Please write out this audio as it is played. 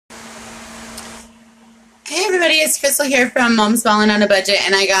Hey everybody, it's Crystal here from Mom's Ballin' on a Budget,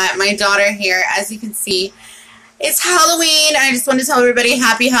 and I got my daughter here. As you can see, it's Halloween. I just want to tell everybody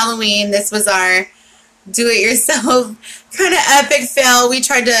happy Halloween. This was our do-it-yourself kind of epic fail. We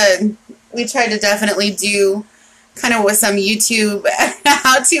tried to definitely do kind of with some YouTube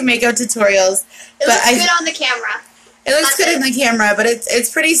how-to makeup tutorials. It looks good on the camera. It looks good on the camera, but it's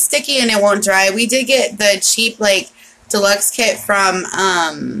pretty sticky and it won't dry. We did get the cheap deluxe kit from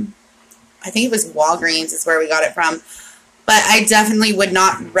I think it was Walgreens is where we got it from. But I definitely would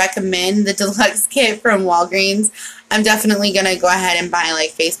not recommend the deluxe kit from Walgreens. I'm definitely going to go ahead and buy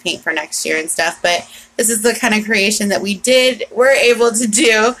face paint for next year and stuff. But this is the kind of creation that we're able to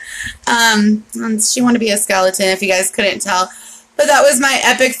do. She wanted to be a skeleton if you guys couldn't tell. But that was my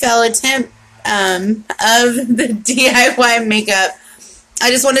epic fail attempt of the DIY makeup.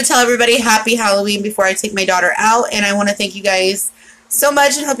 I just want to tell everybody happy Halloween before I take my daughter out. And I want to thank you guys so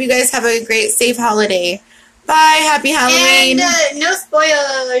much and hope you guys have a great, safe holiday. Bye. Happy Halloween. And no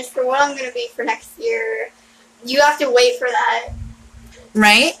spoilers for what I'm going to be for next year. You have to wait for that.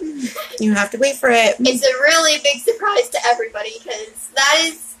 Right? You have to wait for it. It's a really big surprise to everybody because that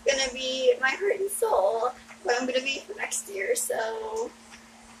is going to be my heart and soul, what I'm going to be for next year. So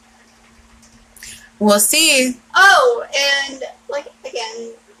we'll see. Oh, and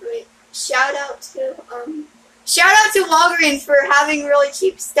again, shout out to Walgreens for having really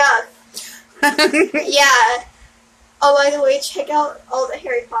cheap stuff. Yeah. Oh, by the way, check out all the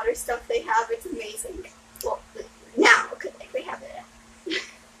Harry Potter stuff they have. It's amazing. Well, now, because they have it.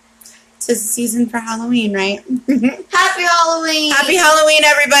 It's a season for Halloween, right? Happy Halloween! Happy Halloween,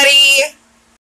 everybody!